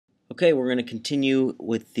Okay, we're going to continue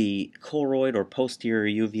with the choroid or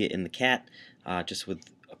posterior uvea in the cat, just with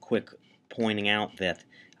a quick pointing out that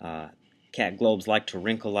cat globes like to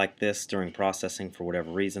wrinkle like this during processing for whatever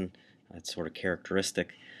reason. It's sort of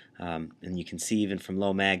characteristic. And you can see even from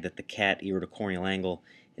low mag that the cat iridocorneal angle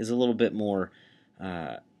is a little bit more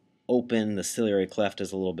open. The ciliary cleft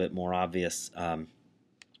is a little bit more obvious.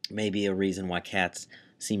 Maybe a reason why cats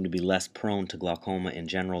seem to be less prone to glaucoma in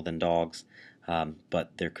general than dogs.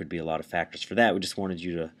 But there could be a lot of factors for that. We just wanted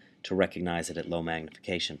you to recognize it at low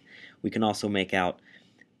magnification. We can also make out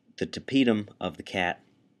the tapetum of the cat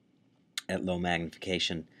at low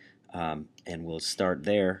magnification, and we'll start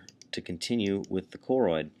there to continue with the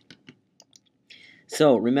choroid.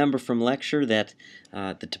 So remember from lecture that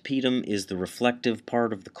the tapetum is the reflective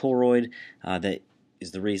part of the choroid. That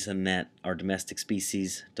is the reason that our domestic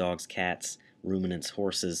species, dogs, cats, ruminants,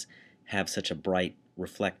 horses, have such a bright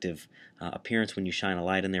reflective appearance when you shine a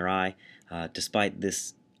light in their eye. Despite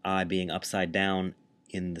this eye being upside down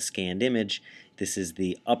in the scanned image, this is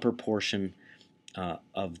the upper portion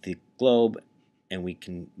of the globe, and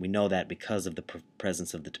we know that because of the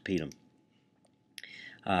presence of the tapetum.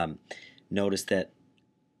 Notice that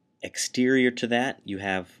exterior to that you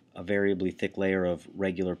have a variably thick layer of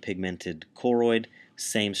regular pigmented choroid,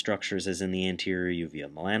 same structures as in the anterior uvea,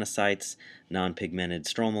 melanocytes, non-pigmented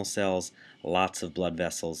stromal cells, lots of blood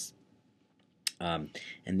vessels, and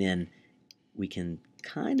then we can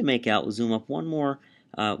kind of make out, we'll zoom up one more,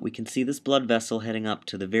 we can see this blood vessel heading up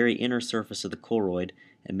to the very inner surface of the choroid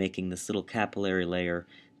and making this little capillary layer.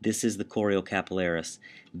 This is the choriocapillaris.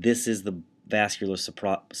 This is the vascular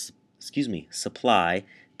supply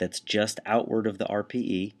that's just outward of the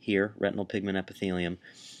RPE, here, retinal pigment epithelium.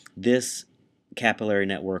 This capillary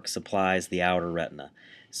network supplies the outer retina.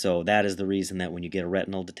 So that is the reason that when you get a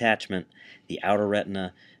retinal detachment, the outer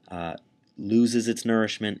retina loses its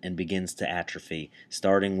nourishment and begins to atrophy,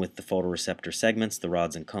 starting with the photoreceptor segments, the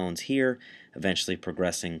rods and cones here, eventually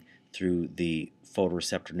progressing through the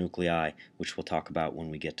photoreceptor nuclei, which we'll talk about when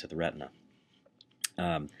we get to the retina.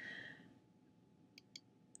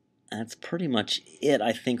 That's pretty much it,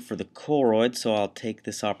 I think, for the choroid, so I'll take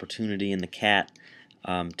this opportunity in the cat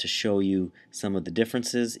to show you some of the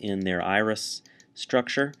differences in their iris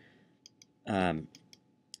structure.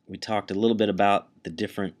 We talked a little bit about the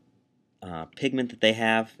different pigment that they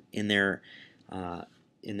have in their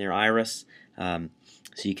iris. So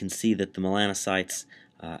you can see that the melanocytes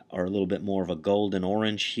are a little bit more of a golden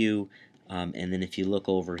orange hue, and then if you look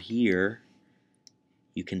over here,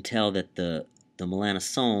 you can tell that the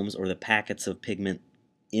melanosomes, or the packets of pigment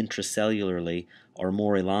intracellularly, are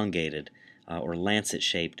more elongated or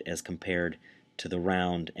lancet-shaped as compared to the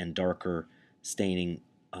round and darker staining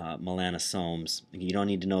melanosomes. You don't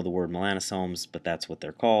need to know the word melanosomes, but that's what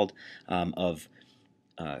they're called, of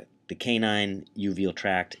the canine uveal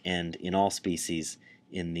tract and in all species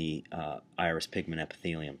in the iris pigment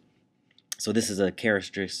epithelium. So this is a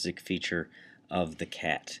characteristic feature of the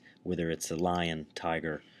cat, whether it's a lion,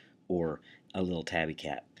 tiger, or a little tabby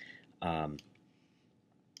cat. And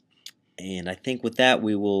I think with that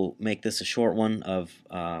we will make this a short one of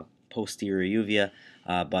posterior uvea,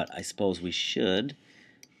 but I suppose we should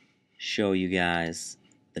show you guys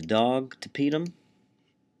the dog tapetum.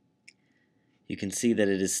 You can see that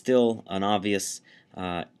it is still an obvious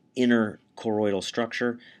inner choroidal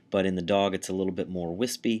structure, but in the dog it's a little bit more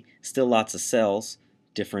wispy. Still lots of cells,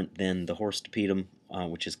 different than the horse tapetum,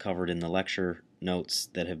 which is covered in the lecture notes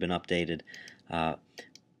that have been updated,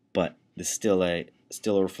 but it's still a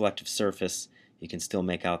reflective surface. You can still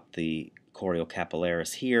make out the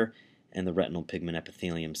choriocapillaris here and the retinal pigment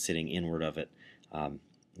epithelium sitting inward of it.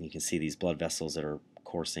 You can see these blood vessels that are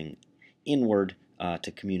coursing inward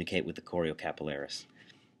to communicate with the choriocapillaris.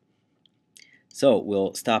 So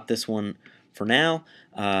we'll stop this one for now,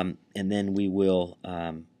 and then we will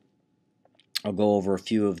I'll go over a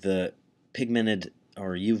few of the pigmented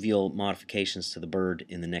or uveal modifications to the bird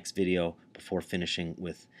in the next video before finishing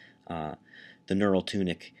with the neural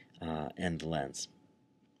tunic and the lens.